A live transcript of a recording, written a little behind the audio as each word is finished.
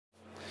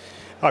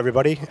Hi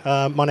everybody,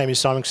 my name is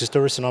Simon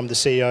Christouris and I'm the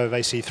CEO of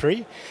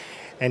AC3,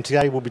 and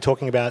today we'll be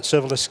talking about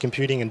serverless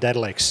computing and data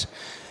lakes.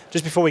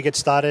 Just before we get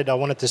started, I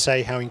wanted to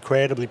say how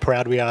incredibly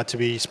proud we are to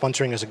be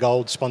sponsoring as a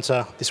gold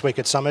sponsor this week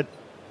at Summit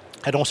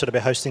and also to be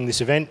hosting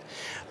this event.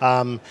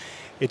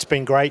 It's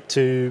been great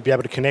to be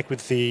able to connect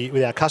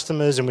with our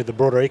customers and with the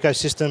broader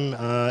ecosystem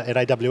at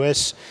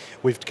AWS.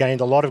 We've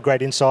gained a lot of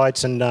great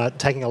insights and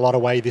taking a lot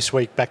away this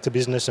week back to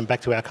business and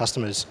back to our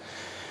customers.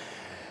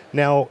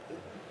 Now,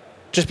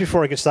 just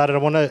before I get started, I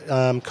want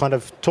to kind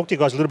of talk to you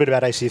guys a little bit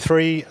about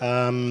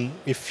AC3.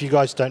 If you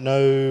guys don't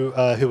know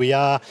who we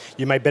are,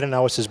 you may better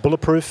know us as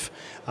Bulletproof.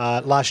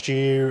 Last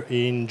year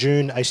in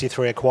June,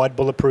 AC3 acquired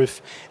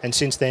Bulletproof, and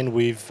since then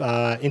we've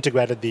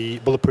integrated the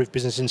Bulletproof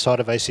business inside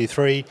of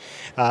AC3,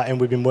 and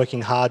we've been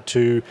working hard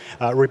to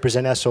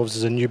represent ourselves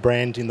as a new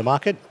brand in the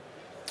market.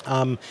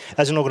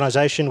 As an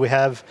organisation, we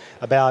have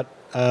about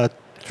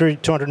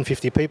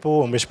 250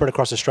 people, and we're spread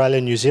across Australia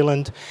and New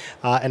Zealand,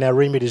 and our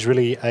remit is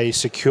really a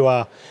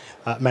secure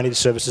managed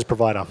services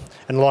provider,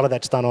 and a lot of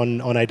that's done on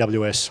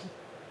AWS.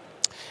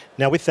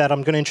 Now with that,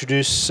 I'm going to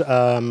introduce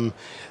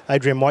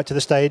Adrian White to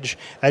the stage.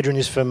 Adrian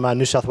is from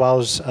New South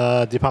Wales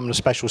Department of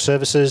Spatial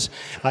Services.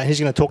 He's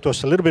going to talk to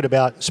us a little bit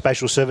about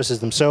spatial services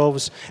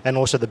themselves and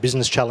also the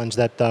business challenge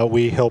that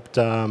we helped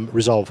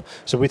resolve.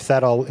 So with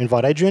that, I'll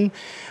invite Adrian.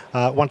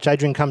 Once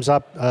Adrian comes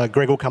up,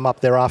 Greg will come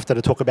up thereafter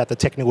to talk about the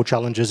technical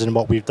challenges and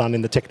what we've done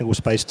in the technical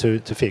space to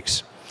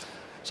fix.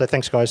 So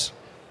thanks, guys.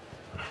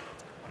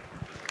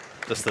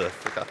 Just the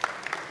flicker.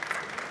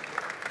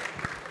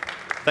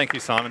 Thank you,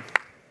 Simon.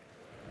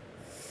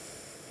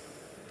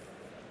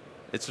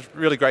 It's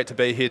really great to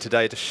be here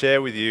today to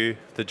share with you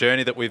the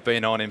journey that we've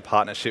been on in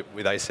partnership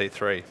with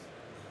AC3.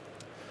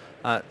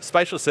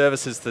 Spatial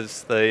Services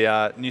is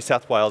the New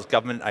South Wales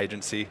government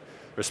agency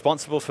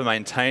responsible for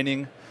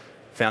maintaining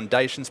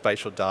foundation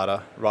spatial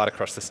data right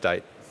across the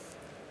state.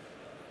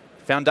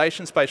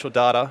 Foundation spatial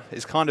data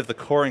is kind of the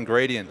core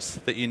ingredients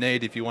that you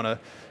need if you want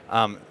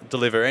to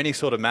deliver any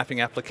sort of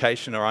mapping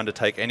application or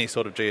undertake any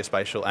sort of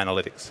geospatial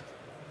analytics.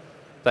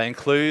 They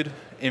include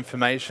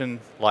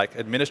information like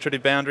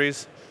administrative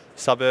boundaries,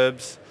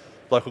 suburbs,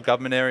 local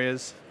government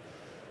areas,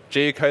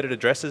 geocoded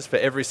addresses for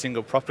every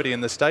single property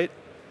in the state,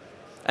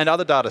 and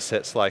other data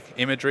sets like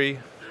imagery,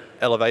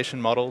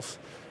 elevation models,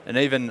 and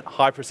even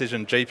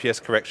high-precision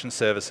GPS correction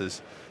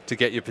services to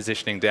get your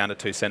positioning down to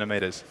 2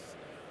 centimetres.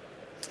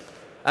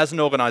 As an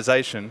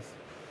organisation,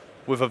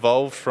 we've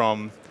evolved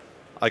from,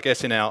 I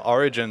guess in our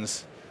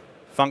origins,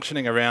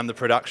 functioning around the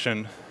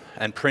production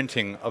and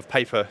printing of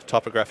paper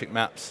topographic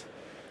maps.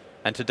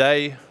 And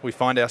today, we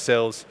find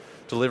ourselves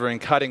delivering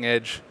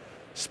cutting-edge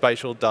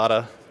spatial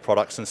data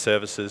products and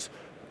services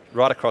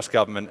right across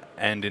government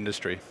and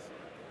industry.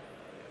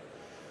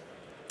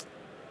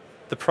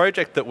 The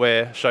project that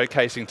we're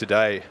showcasing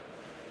today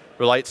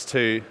relates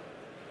to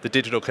the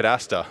digital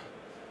cadastre,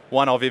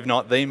 one of, if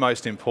not the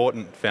most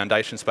important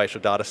foundation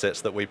spatial data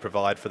sets that we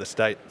provide for the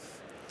state.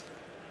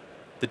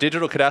 The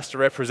digital cadastre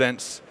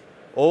represents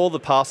all the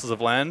parcels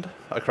of land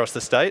across the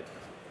state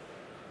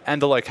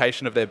and the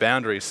location of their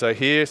boundaries. So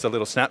here's a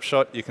little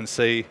snapshot. You can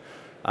see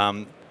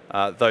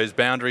those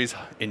boundaries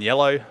in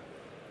yellow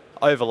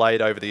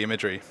overlaid over the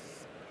imagery.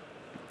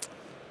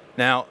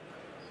 Now,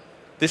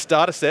 this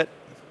data set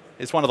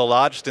is one of the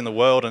largest in the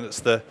world, and it's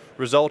the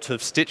result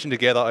of stitching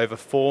together over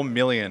 4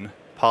 million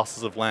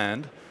parcels of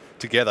land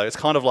together. It's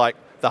kind of like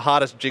the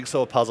hardest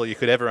jigsaw puzzle you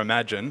could ever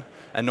imagine,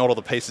 and not all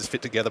the pieces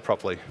fit together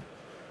properly.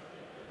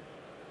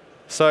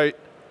 So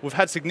we've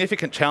had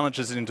significant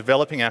challenges in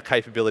developing our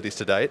capabilities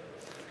to date,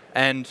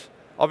 and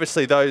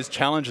obviously those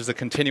challenges are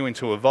continuing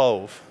to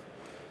evolve.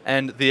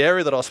 And the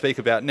area that I'll speak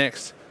about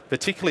next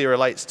particularly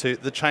relates to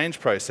the change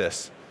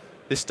process.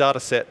 This data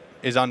set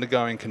is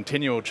undergoing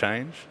continual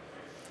change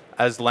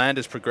as land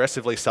is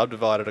progressively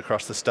subdivided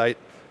across the state,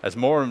 as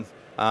more and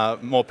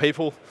more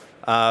people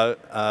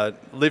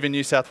live in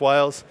New South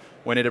Wales.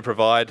 We need to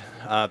provide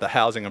the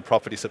housing and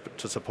property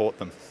to support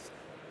them.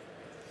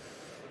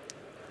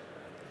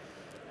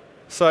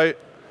 So,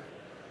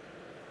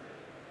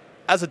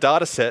 as a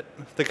data set,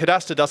 the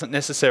cadastre doesn't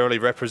necessarily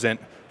represent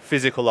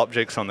physical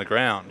objects on the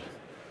ground.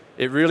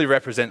 It really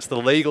represents the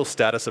legal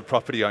status of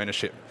property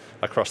ownership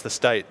across the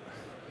state.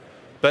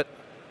 But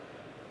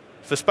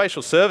for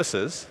spatial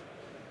services,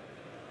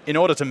 in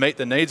order to meet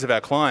the needs of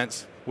our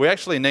clients, we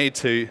actually need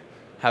to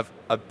have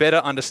a better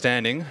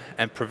understanding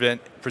and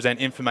present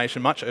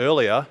information much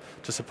earlier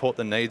to support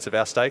the needs of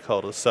our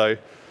stakeholders. So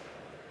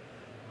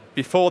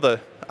before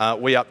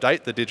we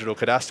update the digital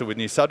cadastre with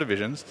new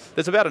subdivisions,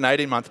 there's about an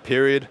 18-month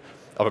period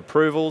of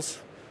approvals,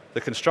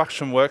 the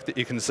construction work that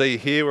you can see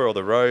here where all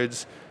the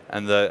roads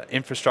and the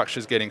infrastructure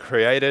is getting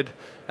created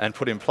and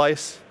put in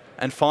place,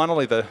 and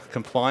finally the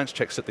compliance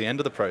checks at the end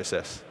of the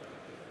process.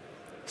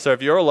 So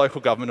if you're a local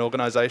government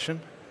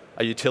organisation,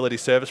 a utility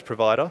service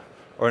provider,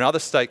 or another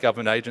state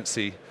government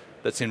agency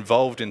that's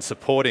involved in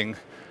supporting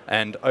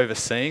and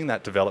overseeing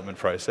that development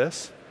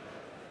process,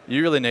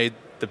 you really need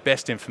the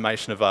best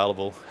information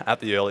available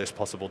at the earliest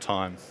possible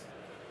time.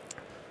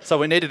 So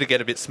we needed to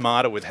get a bit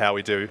smarter with how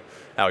we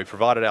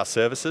provided our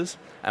services,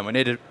 and we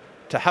needed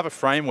to have a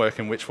framework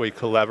in which we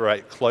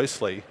collaborate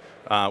closely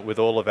with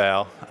all of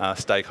our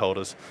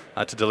stakeholders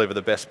to deliver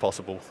the best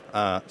possible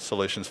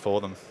solutions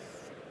for them.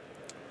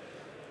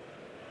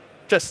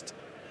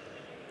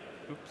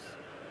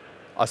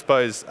 I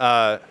suppose,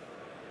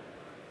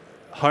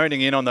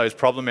 honing in on those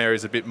problem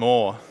areas a bit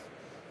more,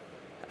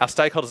 our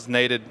stakeholders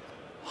needed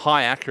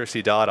high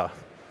accuracy data.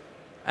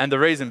 And the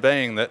reason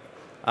being that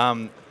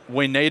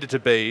we needed to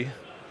be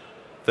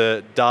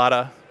the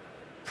data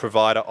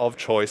provider of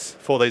choice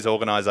for these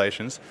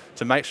organizations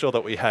to make sure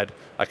that we had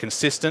a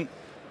consistent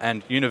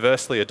and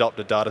universally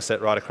adopted data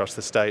set right across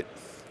the state.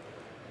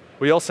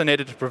 We also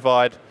needed to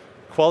provide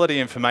quality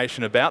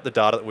information about the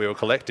data that we were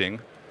collecting,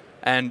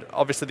 and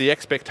obviously the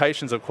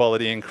expectations of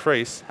quality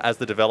increase as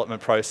the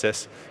development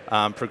process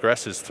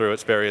progresses through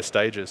its various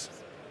stages.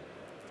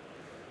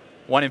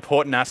 One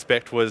important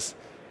aspect was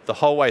the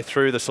whole way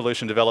through the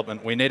solution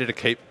development, we needed to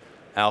keep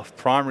our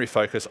primary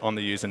focus on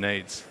the user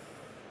needs.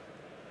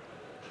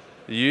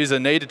 The user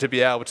needed to be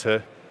able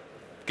to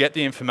get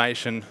the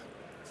information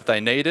that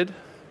they needed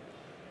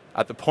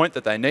at the point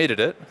that they needed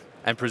it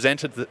and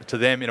present it to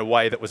them in a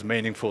way that was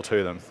meaningful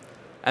to them.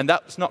 And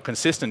that's not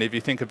consistent if you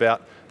think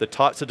about the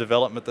types of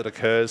development that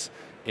occurs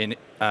in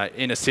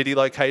inner city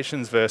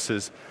locations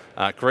versus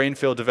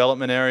greenfield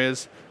development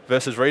areas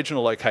versus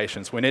regional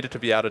locations. We needed to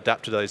be able to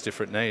adapt to those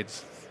different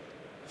needs.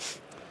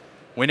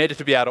 We needed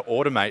to be able to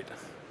automate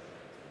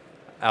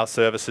our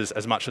services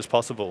as much as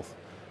possible.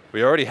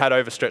 We already had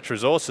overstretched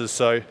resources,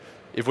 so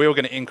if we were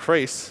going to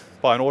increase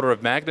by an order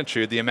of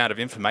magnitude the amount of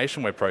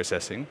information we're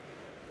processing,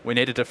 we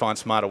needed to find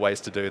smarter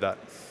ways to do that.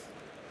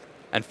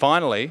 And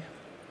finally,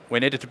 we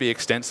needed to be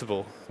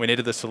extensible. We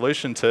needed the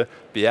solution to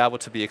be able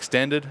to be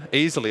extended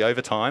easily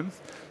over time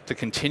to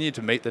continue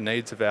to meet the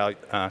needs of our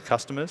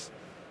customers.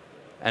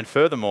 And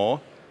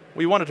furthermore,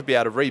 we wanted to be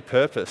able to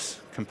repurpose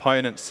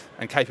components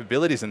and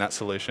capabilities in that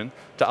solution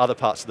to other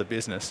parts of the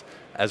business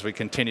as we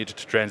continued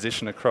to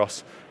transition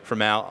across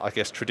from our, I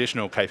guess,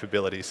 traditional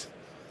capabilities.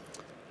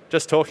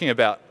 Just talking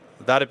about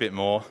that a bit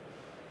more,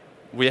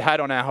 we had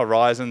on our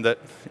horizon that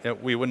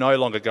we were no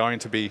longer going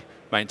to be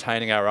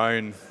maintaining our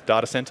own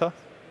data center.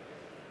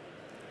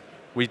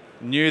 We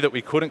knew that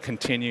we couldn't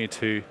continue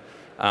to,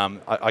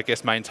 I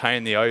guess,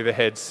 maintain the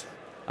overheads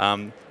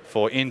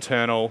for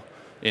internal,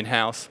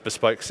 in-house,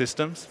 bespoke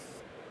systems.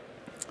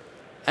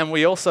 And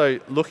we also,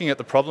 looking at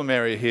the problem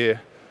area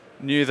here,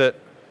 knew that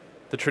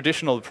the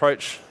traditional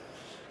approach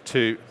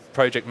to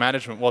project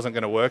management wasn't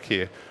going to work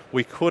here.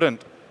 We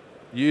couldn't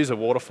use a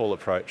waterfall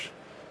approach.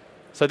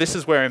 So this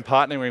is where, in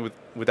partnering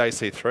with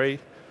AC3,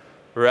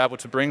 we're able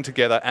to bring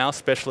together our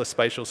specialist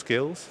spatial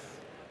skills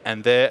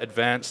and their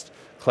advanced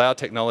cloud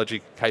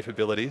technology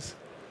capabilities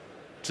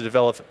to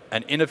develop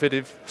an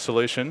innovative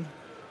solution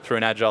through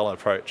an agile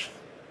approach.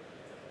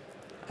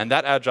 And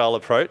that agile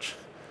approach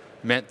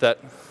meant that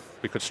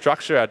we could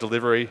structure our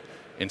delivery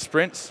in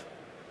sprints.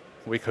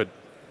 We could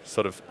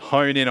sort of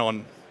hone in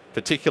on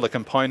particular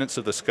components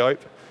of the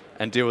scope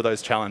and deal with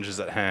those challenges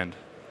at hand.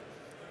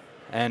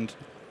 And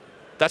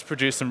that's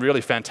produced some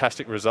really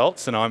fantastic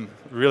results, and I'm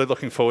really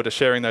looking forward to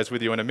sharing those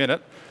with you in a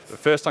minute. But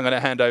first, I'm going to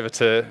hand over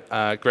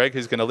to Greg,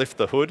 who's going to lift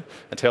the hood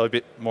and tell a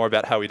bit more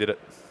about how we did it.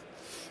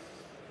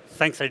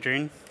 Thanks,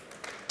 Adrian.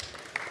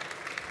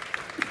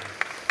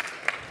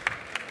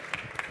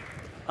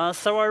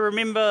 So I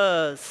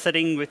remember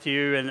sitting with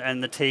you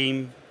and the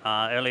team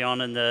early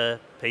on in the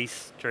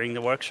piece during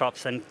the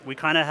workshops, and we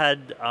kind of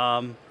had,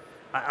 I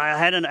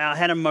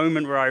had a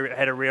moment where I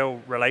had a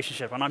real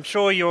relationship, and I'm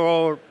sure you're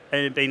all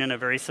been in a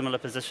very similar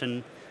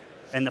position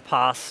in the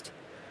past.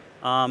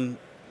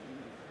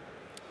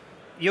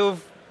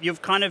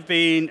 You've kind of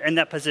been in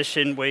that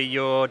position where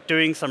you're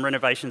doing some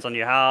renovations on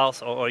your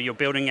house, or you're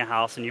building a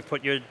house, and you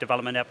put your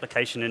development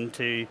application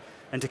into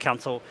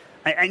council,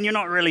 and you're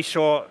not really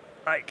sure.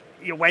 Like,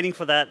 you're waiting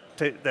for the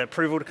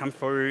approval to come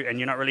through, and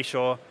you're not really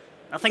sure.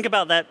 Now think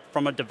about that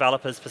from a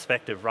developer's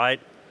perspective, right?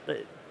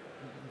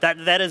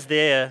 That is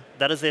their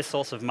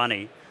source of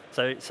money.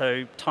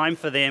 So time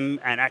for them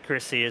and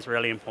accuracy is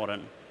really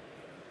important.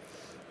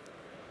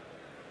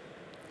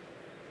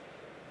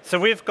 So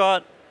we've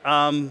got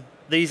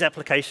these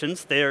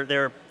applications.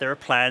 They're a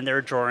plan, they're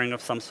a drawing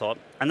of some sort,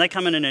 and they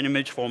come in an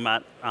image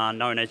format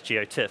known as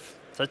GeoTIFF.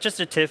 So it's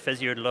just a TIFF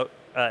as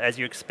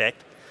you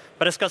expect,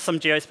 but it's got some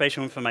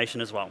geospatial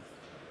information as well.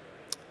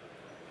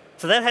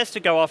 So that has to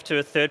go off to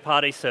a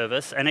third-party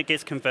service, and it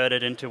gets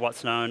converted into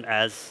what's known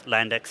as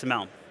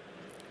LandXML.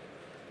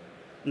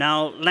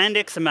 Now,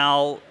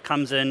 LandXML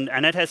comes in,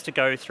 and it has to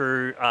go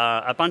through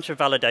a bunch of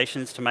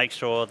validations to make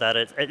sure that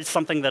it's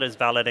something that is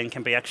valid and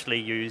can be actually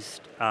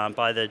used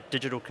by the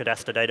digital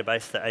cadastre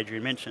database that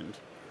Adrian mentioned.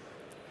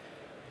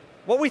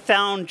 What we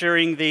found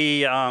during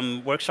the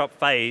workshop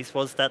phase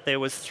was that there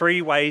was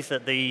 3 ways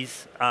that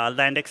these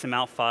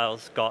LandXML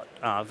files got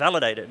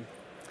validated.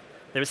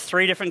 There was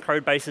 3 different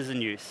code bases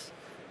in use.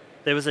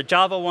 There was a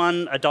Java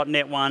one, a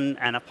 .NET one,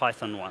 and a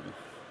Python one.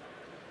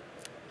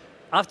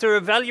 After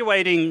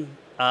evaluating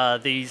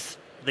these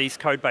these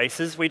code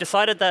bases, we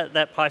decided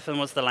that Python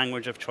was the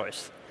language of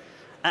choice.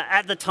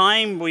 At the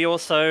time, we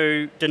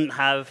also didn't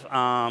have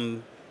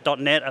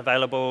 .NET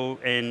available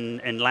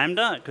in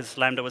Lambda, because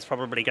Lambda was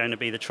probably going to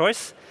be the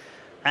choice.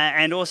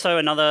 And also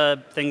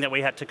another thing that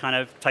we had to kind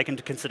of take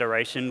into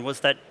consideration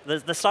was that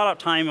the startup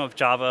time of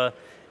Java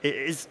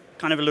is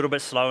kind of a little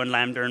bit slow in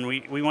Lambda, and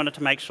we wanted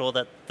to make sure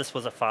that this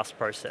was a fast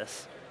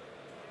process.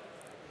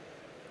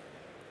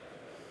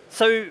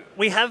 So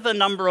we have a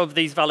number of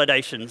these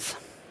validations.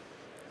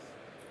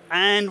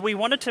 And we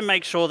wanted to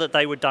make sure that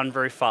they were done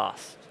very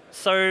fast.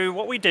 So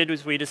what we did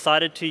was we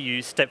decided to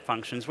use step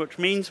functions, which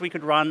means we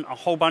could run a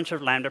whole bunch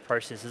of Lambda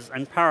processes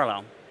in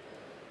parallel.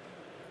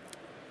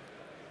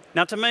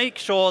 Now, to make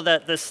sure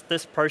that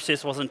this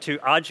process wasn't too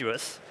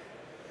arduous,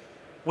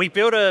 we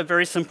built a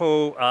very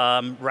simple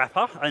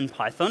wrapper in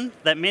Python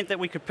that meant that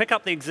we could pick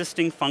up the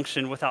existing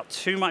function without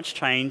too much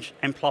change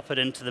and plop it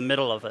into the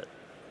middle of it.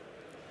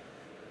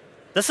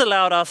 This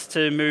allowed us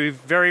to move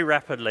very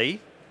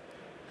rapidly,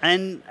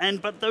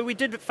 but though we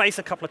did face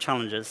a couple of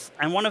challenges,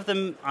 and one of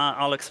them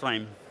I'll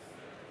explain.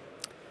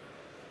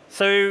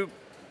 So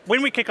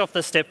when we kick off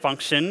the step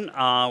function,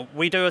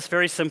 we do a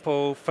very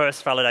simple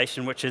first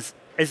validation, which is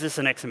this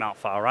an XML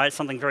file, right?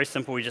 Something very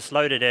simple. We just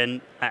load it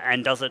in,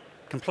 and does it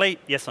complete,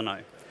 yes or no?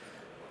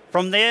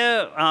 From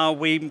there,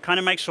 we kind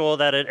of make sure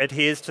that it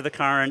adheres to the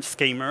current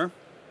schema.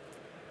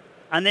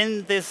 And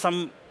then there's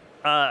some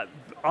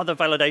other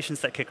validations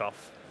that kick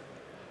off.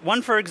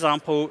 One, for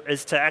example,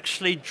 is to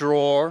actually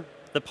draw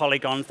the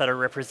polygons that are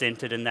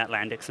represented in that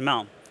land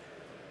XML.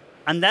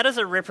 And that is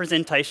a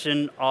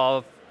representation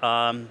of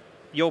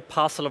your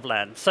parcel of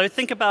land. So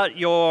think about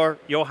your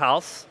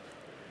house,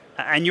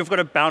 and you've got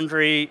a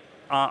boundary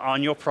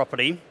on your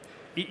property.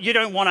 You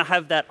don't want to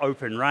have that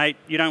open, right?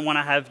 You don't want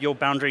to have your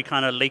boundary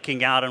kind of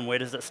leaking out, and where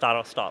does it start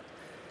or stop?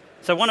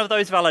 So one of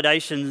those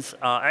validations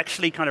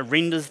actually kind of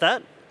renders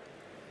that.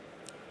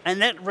 And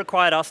that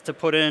required us to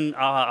put in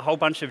a whole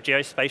bunch of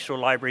geospatial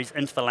libraries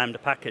into the Lambda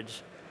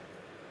package.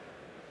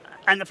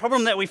 And the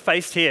problem that we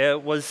faced here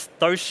was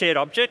those shared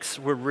objects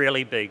were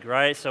really big,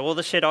 right? So all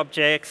the shared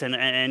objects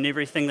and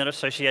everything that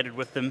associated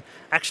with them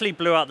actually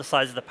blew out the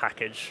size of the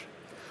package.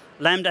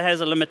 Lambda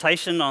has a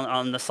limitation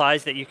on the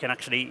size that you can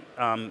actually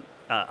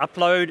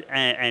upload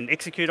and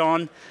execute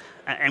on.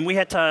 And we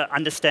had to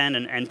understand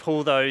and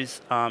pull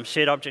those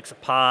shared objects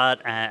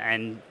apart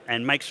and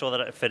make sure that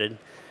it fitted.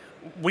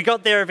 We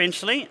got there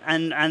eventually,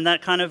 and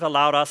that kind of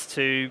allowed us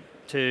to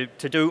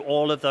do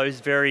all of those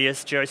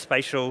various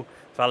geospatial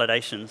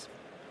validations.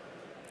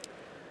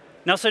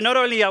 Now, so not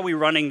only are we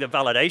running the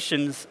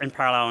validations in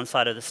parallel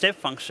inside of the step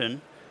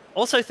function,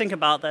 also think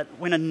about that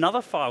when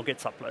another file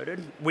gets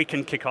uploaded, we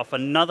can kick off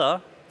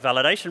another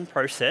validation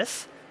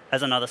process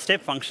as another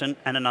step function,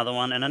 and another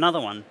one, and another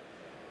one.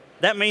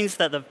 That means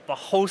that the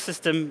whole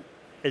system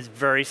is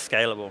very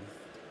scalable.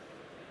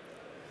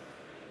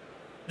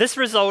 This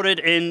resulted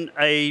in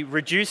a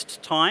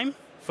reduced time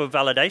for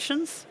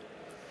validations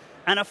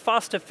and a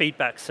faster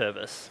feedback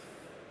service.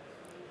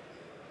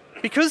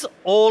 Because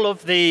all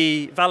of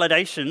the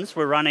validations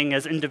were running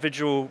as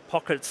individual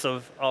pockets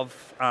of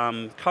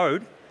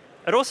code,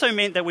 it also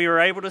meant that we were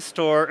able to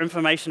store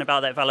information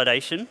about that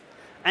validation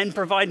and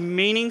provide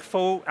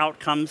meaningful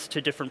outcomes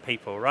to different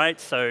people, right?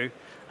 So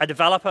a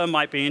developer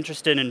might be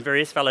interested in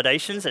various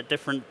validations at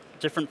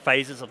different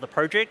phases of the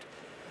project,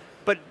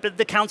 but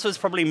the council is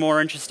probably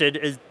more interested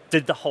in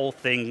did the whole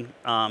thing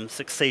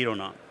succeed or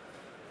not.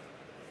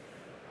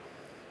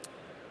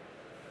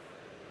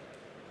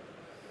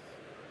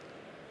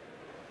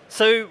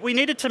 So we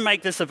needed to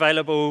make this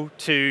available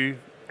to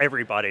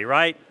everybody,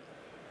 right?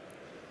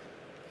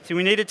 So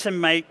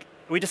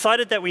we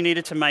decided that we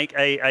needed to make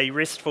a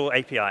RESTful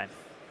API.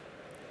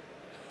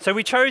 So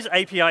we chose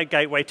API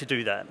Gateway to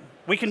do that.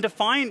 We can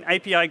define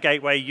API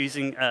Gateway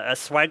using a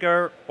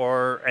Swagger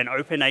or an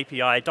Open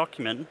API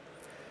document.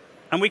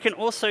 And we can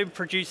also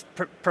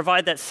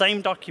provide that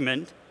same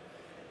document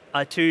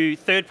to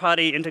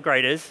third-party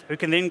integrators who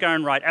can then go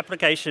and write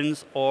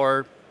applications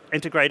or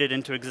integrate it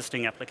into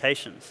existing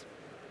applications.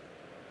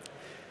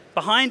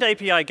 Behind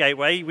API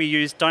Gateway, we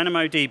use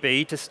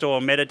DynamoDB to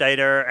store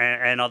metadata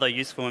and other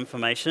useful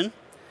information.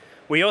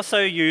 We also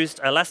used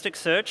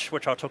Elasticsearch,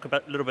 which I'll talk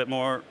about a little bit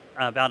more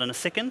about in a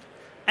second,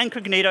 and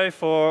Cognito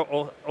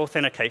for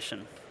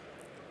authentication.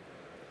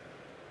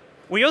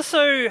 We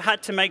also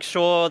had to make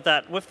sure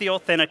that with the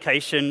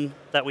authentication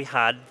that we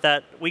had,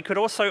 that we could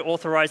also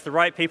authorize the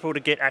right people to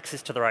get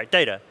access to the right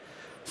data.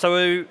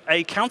 So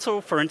a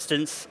council, for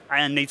instance,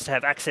 needs to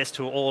have access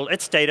to all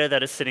its data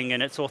that is sitting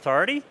in its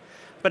authority.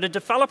 But a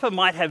developer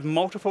might have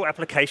multiple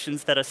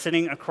applications that are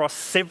sitting across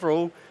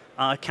several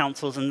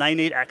councils, and they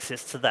need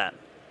access to that.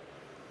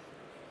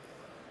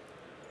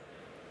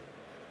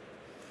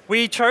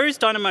 We chose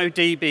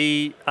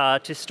DynamoDB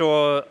to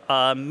store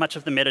much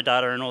of the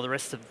metadata and all the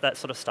rest of that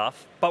sort of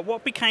stuff. But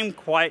what became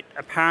quite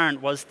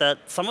apparent was that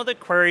some of the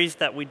queries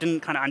that we didn't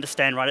kind of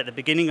understand right at the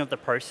beginning of the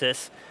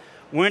process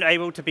weren't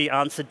able to be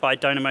answered by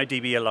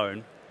DynamoDB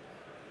alone.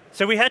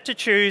 So we had to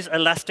choose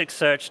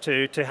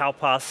Elasticsearch to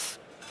help us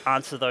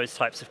answer those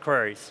types of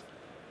queries.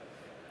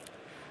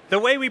 The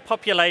way we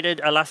populated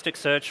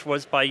Elasticsearch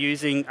was by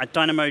using a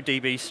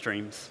DynamoDB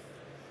streams.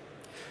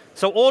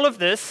 So all of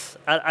this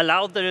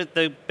allowed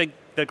the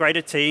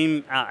greater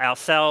team,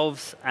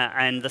 ourselves,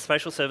 and the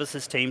spatial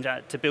services team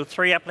to build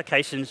 3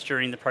 applications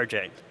during the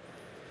project.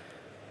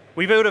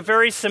 We built a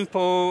very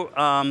simple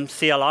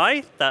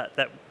CLI,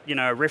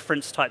 a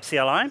reference type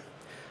CLI,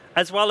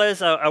 as well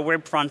as a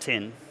web front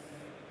end.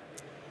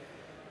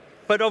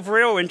 But of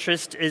real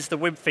interest is the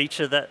web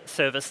feature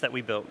service that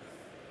we built.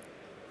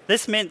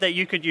 This meant that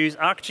you could use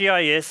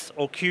ArcGIS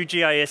or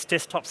QGIS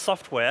desktop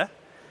software,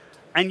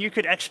 and you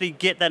could actually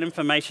get that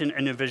information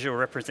in a visual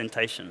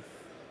representation.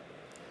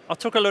 I'll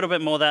talk a little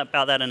bit more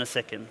about that in a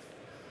second.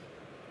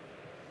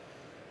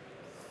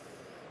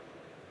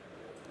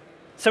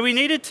 So we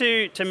needed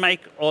to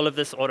make all of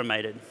this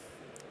automated.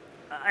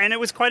 And it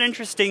was quite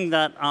interesting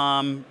that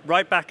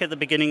right back at the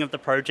beginning of the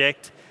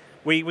project,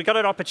 we got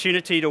an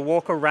opportunity to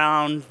walk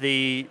around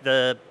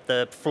the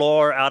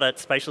floor out at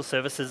Spatial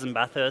Services in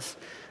Bathurst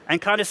and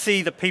kind of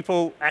see the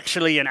people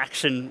actually in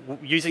action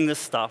using this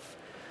stuff.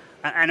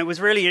 And it was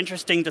really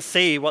interesting to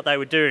see what they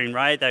were doing,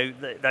 right?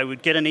 They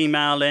would get an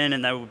email in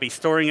and they would be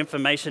storing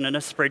information in a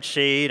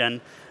spreadsheet.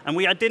 And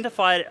we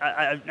identified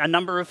a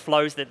number of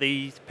flows that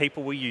these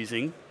people were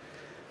using.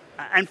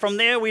 And from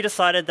there, we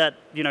decided that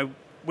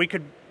we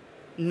could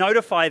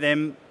notify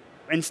them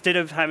instead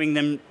of having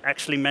them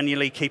actually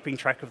manually keeping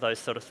track of those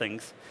sort of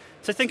things.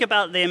 So think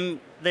about them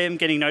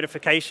getting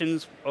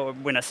notifications or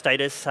when a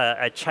status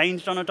had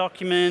changed on a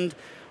document,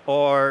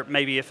 or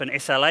maybe if an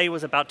SLA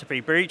was about to be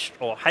breached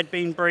or had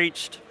been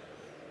breached.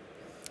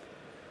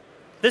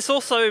 This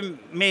also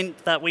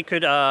meant that we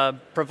could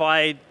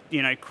provide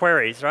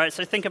queries, right?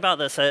 So think about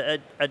this. A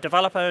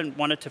developer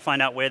wanted to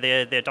find out where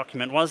their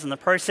document was in the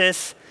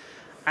process,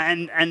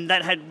 and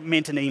that had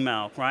meant an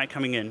email, right,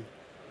 coming in.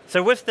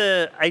 So with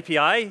the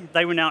API,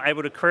 they were now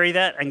able to query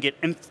that and get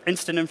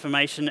instant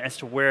information as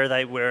to where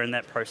they were in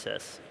that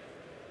process.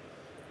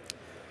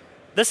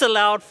 This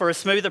allowed for a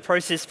smoother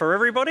process for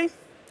everybody.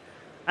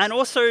 And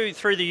also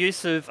through the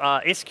use of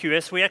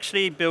SQS, we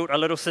actually built a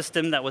little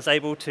system that was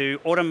able to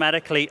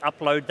automatically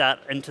upload that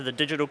into the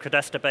digital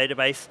cadastre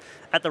database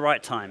at the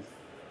right time.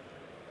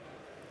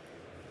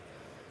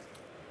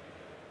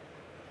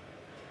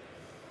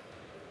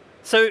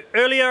 So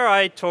earlier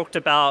I talked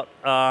about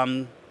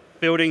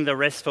building the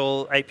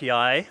RESTful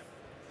API,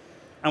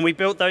 and we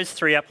built those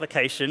 3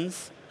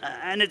 applications.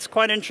 And it's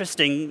quite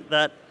interesting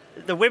that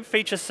the web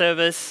feature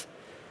service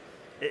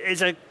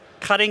is a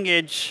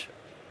cutting-edge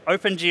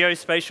Open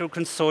Geospatial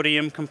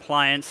Consortium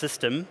compliant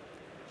system.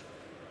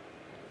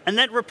 And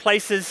that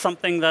replaces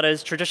something that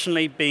has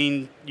traditionally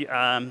been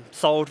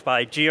solved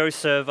by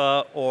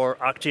GeoServer or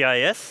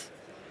ArcGIS.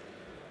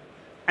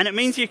 And it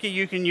means you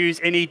can use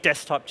any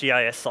desktop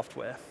GIS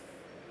software.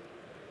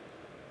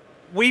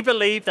 We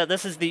believe that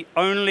this is the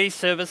only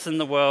service in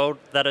the world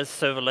that is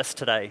serverless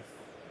today.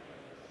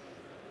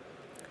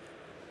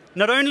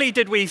 Not only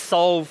did we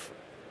solve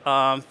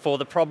for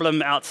the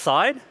problem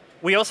outside,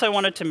 we also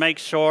wanted to make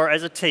sure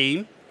as a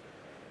team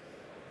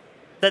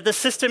that the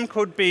system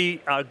could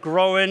be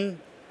grown,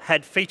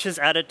 had features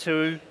added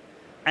to,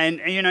 and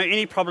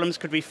any problems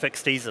could be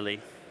fixed easily.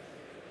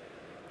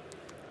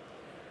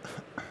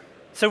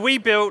 So we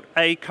built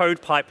a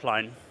code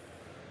pipeline.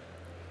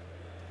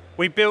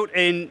 We built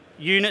in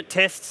unit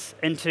tests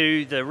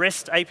into the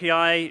REST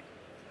API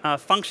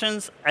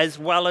functions, as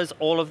well as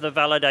all of the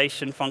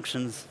validation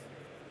functions.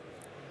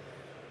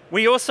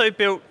 We also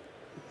built,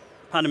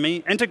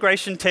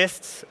 integration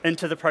tests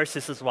into the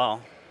process as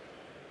well.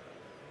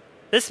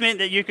 This meant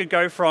that you could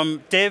go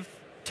from dev,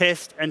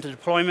 test, into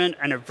deployment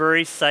in a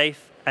very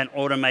safe and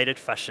automated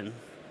fashion.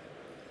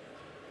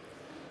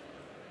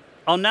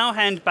 I'll now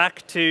hand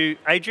back to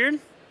Adrian,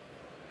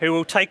 who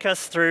will take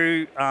us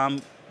through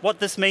what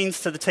this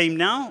means to the team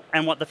now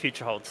and what the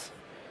future holds.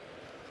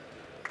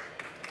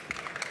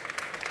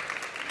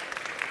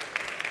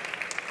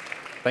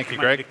 Thank you,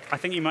 Greg. I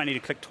think you might need to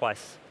click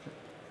twice.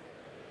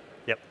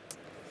 Yep.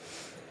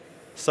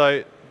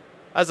 So,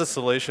 as a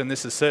solution,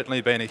 this has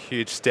certainly been a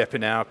huge step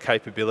in our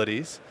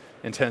capabilities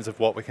in terms of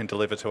what we can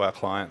deliver to our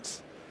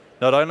clients.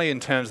 Not only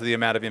in terms of the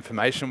amount of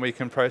information we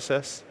can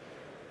process,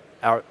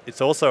 it's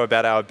also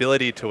about our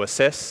ability to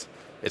assess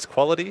its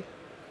quality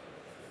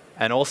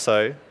and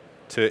also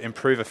to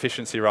improve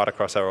efficiency right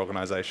across our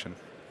organization.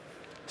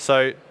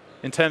 So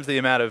in terms of the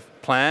amount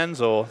of plans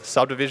or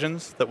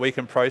subdivisions that we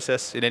can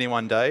process in any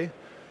one day,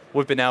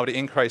 we've been able to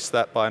increase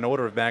that by an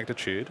order of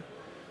magnitude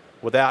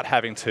without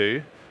having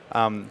to,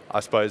 I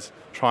suppose,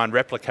 try and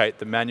replicate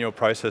the manual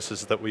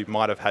processes that we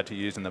might have had to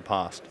use in the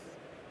past.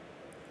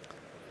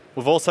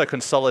 We've also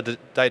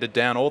consolidated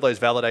down all those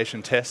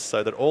validation tests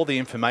so that all the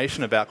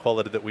information about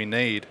quality that we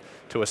need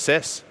to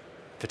assess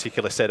a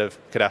particular set of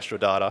cadastral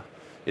data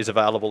is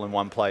available in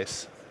one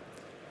place.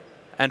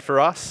 And for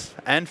us,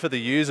 and for the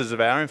users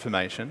of our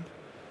information,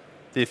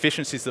 the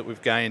efficiencies that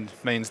we've gained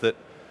means that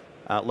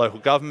local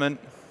government,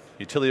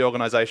 utility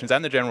organisations,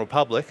 and the general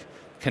public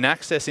can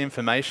access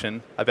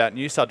information about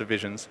new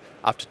subdivisions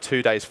up to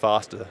 2 days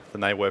faster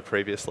than they were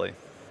previously.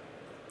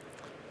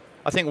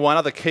 I think one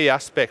other key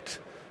aspect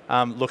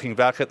looking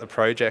back at the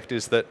project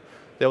is that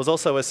there was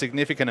also a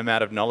significant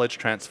amount of knowledge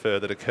transfer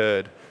that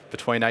occurred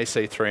between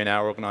AC3 and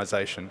our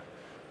organisation.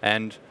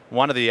 And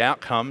one of the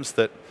outcomes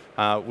that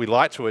we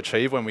like to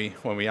achieve when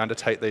we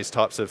undertake these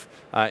types of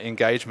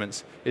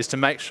engagements is to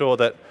make sure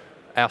that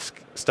our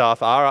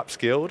staff are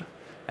upskilled,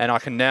 and I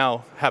can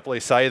now happily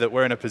say that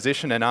we're in a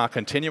position and are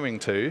continuing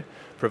to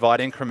provide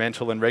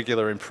incremental and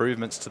regular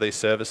improvements to these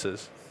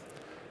services.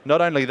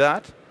 Not only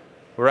that,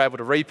 we're able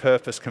to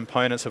repurpose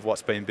components of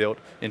what's been built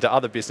into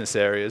other business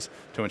areas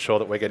to ensure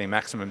that we're getting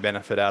maximum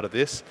benefit out of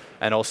this,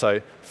 and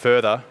also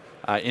further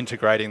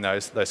integrating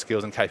those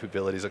skills and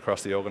capabilities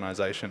across the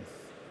organisation.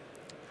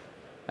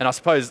 And I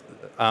suppose,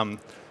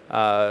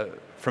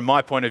 from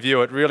my point of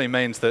view, it really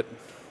means that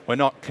we're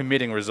not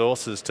committing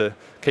resources to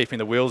keeping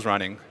the wheels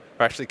running.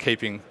 We're actually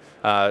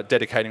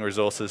dedicating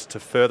resources to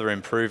further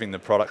improving the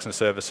products and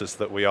services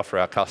that we offer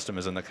our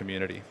customers and the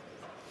community.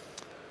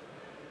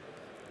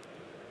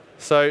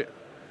 So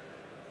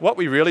what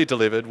we really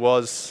delivered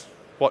was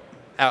what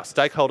our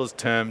stakeholders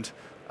termed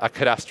a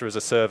cadastre as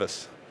a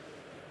service.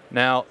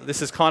 Now,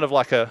 this is kind of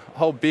like a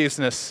whole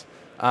business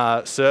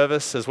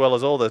service, as well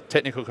as all the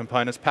technical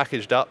components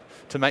packaged up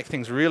to make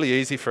things really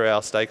easy for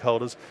our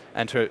stakeholders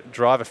and to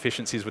drive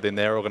efficiencies within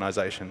their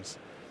organisations.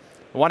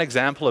 One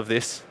example of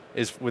this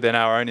is within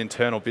our own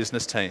internal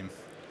business team.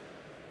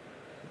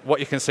 What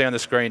you can see on the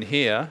screen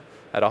here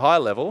at a high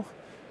level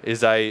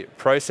is a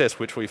process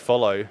which we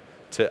follow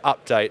to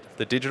update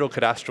the digital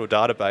cadastral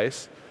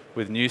database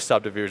with new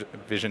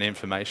subdivision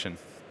information.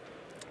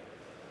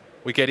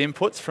 We get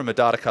inputs from a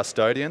data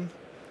custodian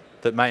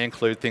that may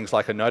include things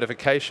like a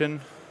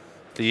notification,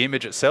 the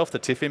image itself, the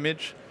TIFF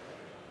image,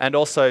 and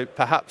also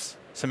perhaps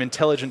some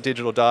intelligent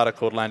digital data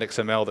called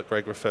LandXML that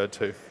Greg referred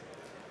to.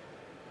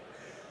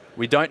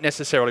 We don't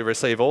necessarily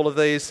receive all of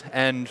these,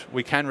 and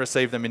we can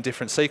receive them in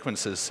different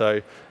sequences,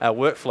 so our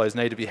workflows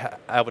need to be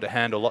able to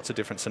handle lots of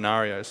different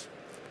scenarios.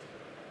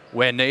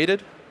 Where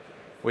needed,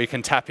 we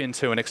can tap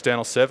into an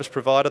external service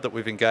provider that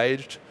we've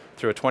engaged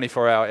through a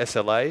 24-hour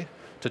SLA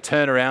to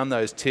turn around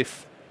those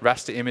TIFF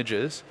raster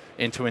images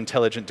into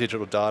intelligent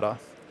digital data.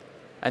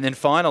 And then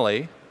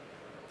finally,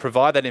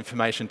 provide that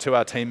information to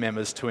our team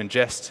members to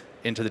ingest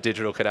into the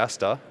digital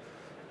cadastre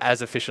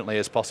as efficiently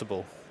as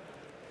possible.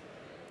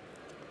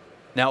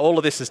 Now, all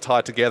of this is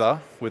tied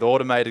together with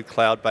automated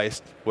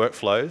cloud-based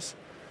workflows,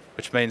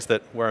 which means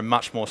that we're a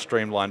much more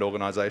streamlined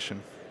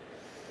organisation.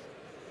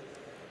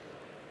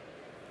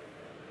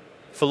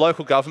 For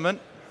local government,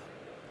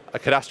 a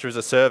cadastre as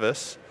a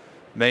service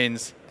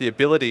means the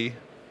ability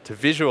to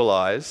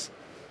visualise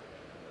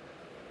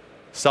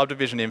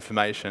subdivision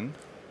information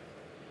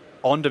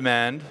on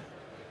demand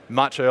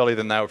much earlier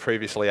than they were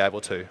previously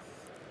able to.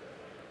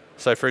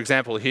 So for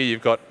example, here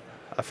you've got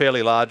a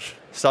fairly large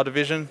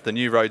subdivision, the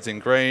new roads in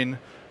green,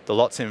 the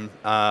lots in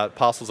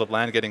parcels of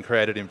land getting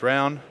created in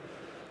brown,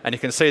 and you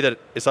can see that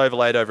it's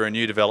overlaid over a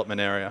new development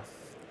area.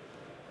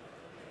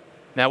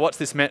 Now, what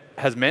this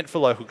has meant for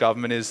local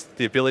government is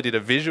the ability to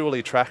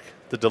visually track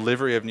the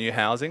delivery of new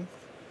housing.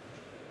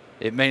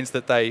 It means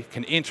that they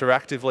can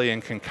interactively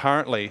and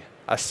concurrently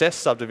assess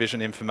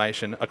subdivision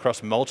information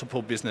across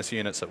multiple business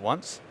units at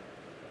once.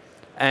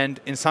 And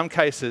in some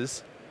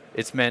cases,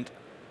 it's meant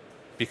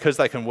because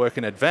they can work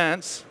in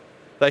advance,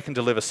 they can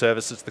deliver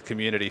services to the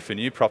community for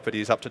new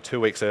properties up to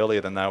 2 weeks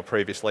earlier than they were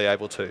previously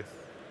able to.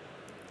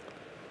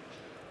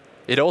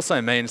 It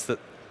also means that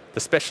the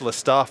specialist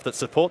staff that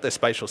support their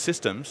spatial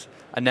systems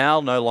are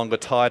now no longer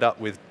tied up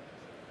with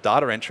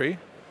data entry,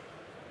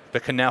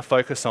 but can now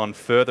focus on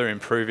further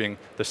improving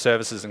the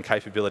services and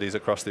capabilities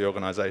across the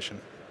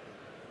organisation.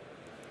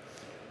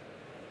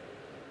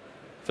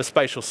 For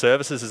spatial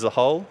services as a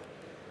whole,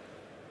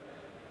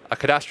 a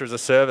cadastre as a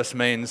service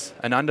means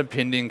an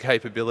underpinning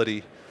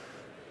capability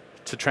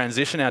to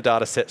transition our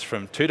data sets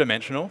from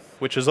two-dimensional,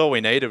 which is all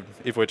we needed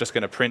if we're just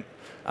going to print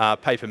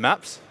paper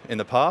maps in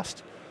the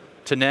past,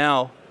 to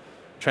now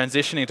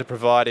transitioning to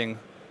providing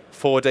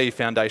 4D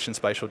foundation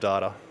spatial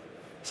data.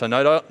 So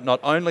not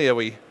only are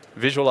we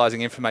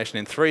visualizing information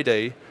in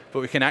 3D, but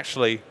we can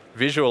actually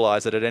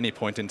visualize it at any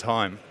point in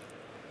time.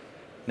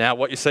 Now,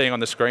 what you're seeing on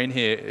the screen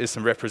here is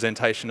some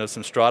representation of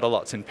some strata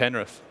lots in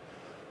Penrith.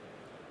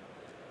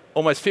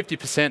 Almost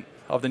 50%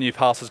 of the new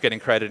parcels getting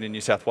created in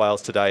New South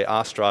Wales today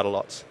are strata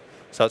lots.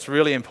 So it's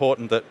really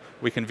important that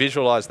we can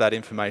visualize that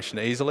information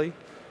easily,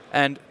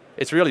 and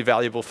it's really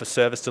valuable for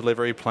service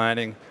delivery,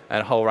 planning,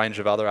 and a whole range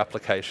of other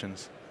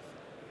applications.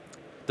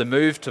 The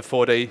move to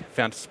 4D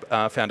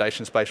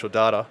foundation spatial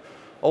data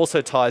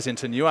also ties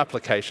into new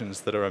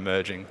applications that are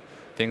emerging.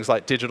 Things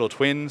like digital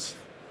twins,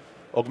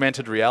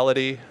 augmented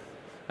reality,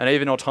 and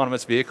even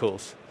autonomous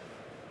vehicles.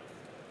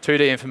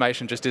 2D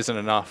information just isn't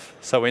enough,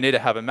 so we need to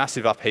have a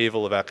massive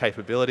upheaval of our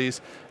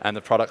capabilities and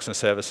the products and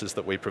services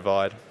that we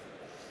provide.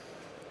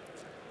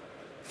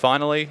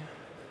 Finally,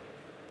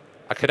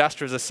 a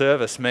cadastre as a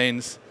service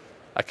means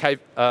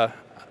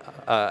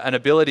an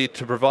ability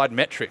to provide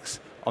metrics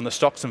on the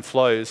stocks and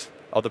flows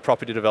of the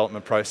property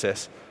development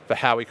process for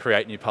how we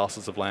create new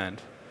parcels of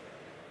land,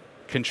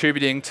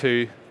 contributing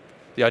to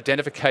the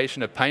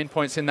identification of pain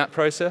points in that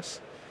process,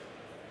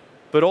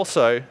 but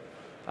also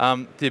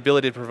the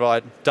ability to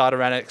provide data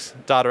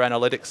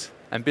analytics,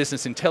 and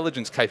business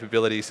intelligence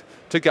capabilities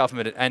to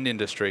government and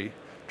industry,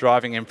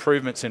 driving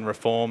improvements in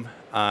reform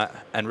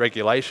and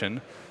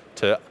regulation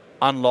to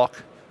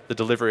unlock the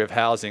delivery of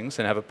housings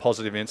and have a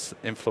positive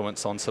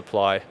influence on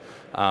supply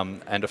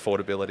and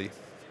affordability.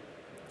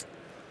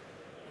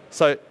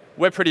 So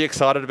we're pretty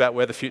excited about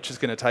where the future is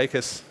going to take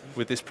us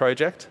with this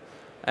project,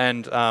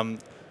 and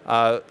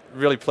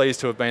really pleased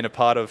to have been a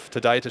part of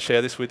today to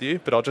share this with you,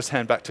 but I'll just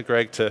hand back to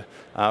Greg to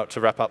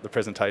wrap up the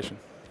presentation.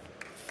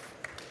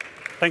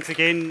 Thanks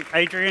again,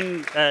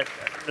 Adrian.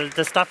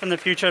 The stuff in the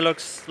future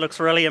looks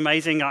really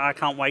amazing. I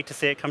can't wait to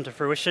see it come to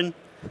fruition.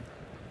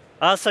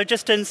 So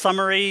just in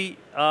summary,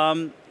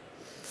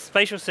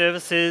 spatial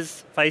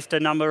services faced a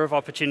number of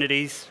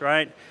opportunities,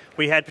 right?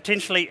 We had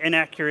potentially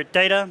inaccurate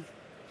data.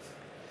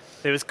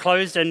 There was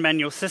closed and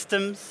manual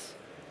systems.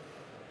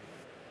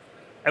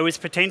 It was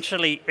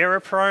potentially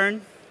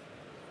error-prone.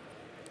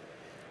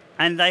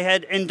 And they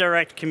had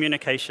indirect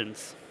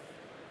communications.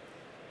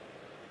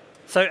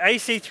 So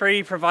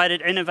AC3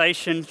 provided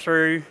innovation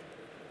through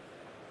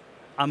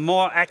a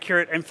more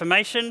accurate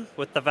information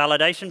with the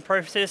validation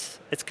process.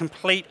 It's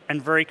complete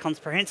and very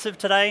comprehensive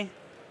today.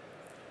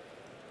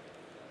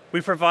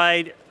 We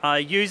provide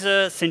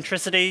user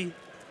centricity,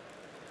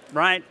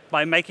 right,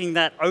 by making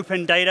that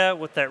open data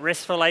with that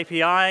RESTful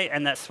API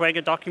and that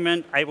Swagger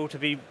document able to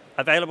be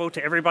available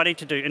to everybody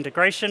to do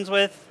integrations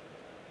with.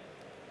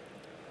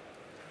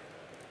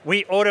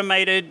 We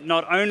automated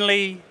not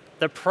only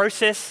the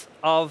process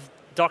of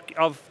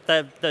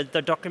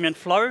the document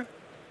flow,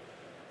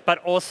 but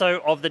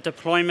also of the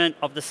deployment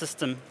of the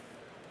system.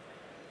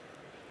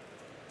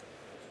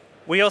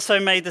 We also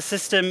made the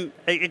system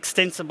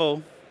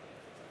extensible.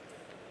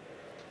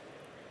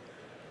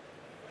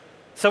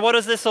 So what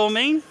does this all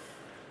mean?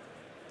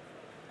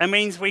 It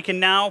means we can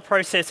now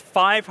process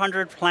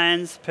 500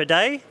 plans per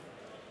day,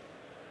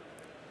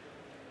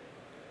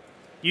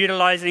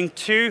 utilizing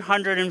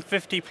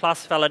 250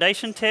 plus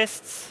validation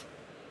tests,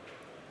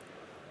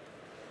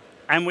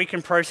 and we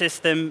can process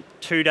them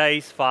 2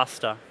 days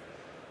faster.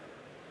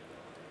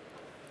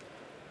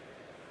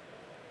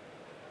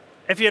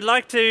 If you'd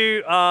like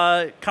to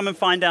come and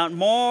find out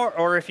more,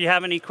 or if you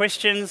have any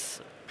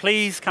questions,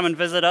 please come and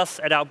visit us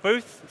at our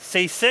booth,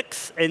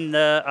 C6, in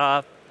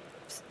the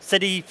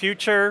City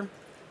Future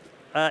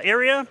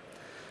area.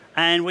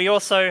 And we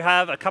also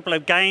have a couple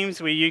of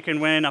games where you can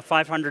win a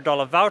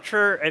 $500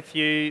 voucher if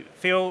you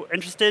feel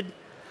interested.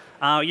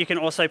 You can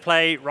also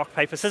play rock,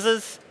 paper,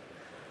 scissors.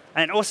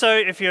 And also,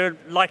 if you'd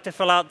like to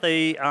fill out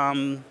the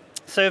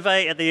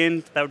survey at the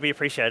end, that would be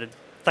appreciated.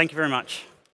 Thank you very much.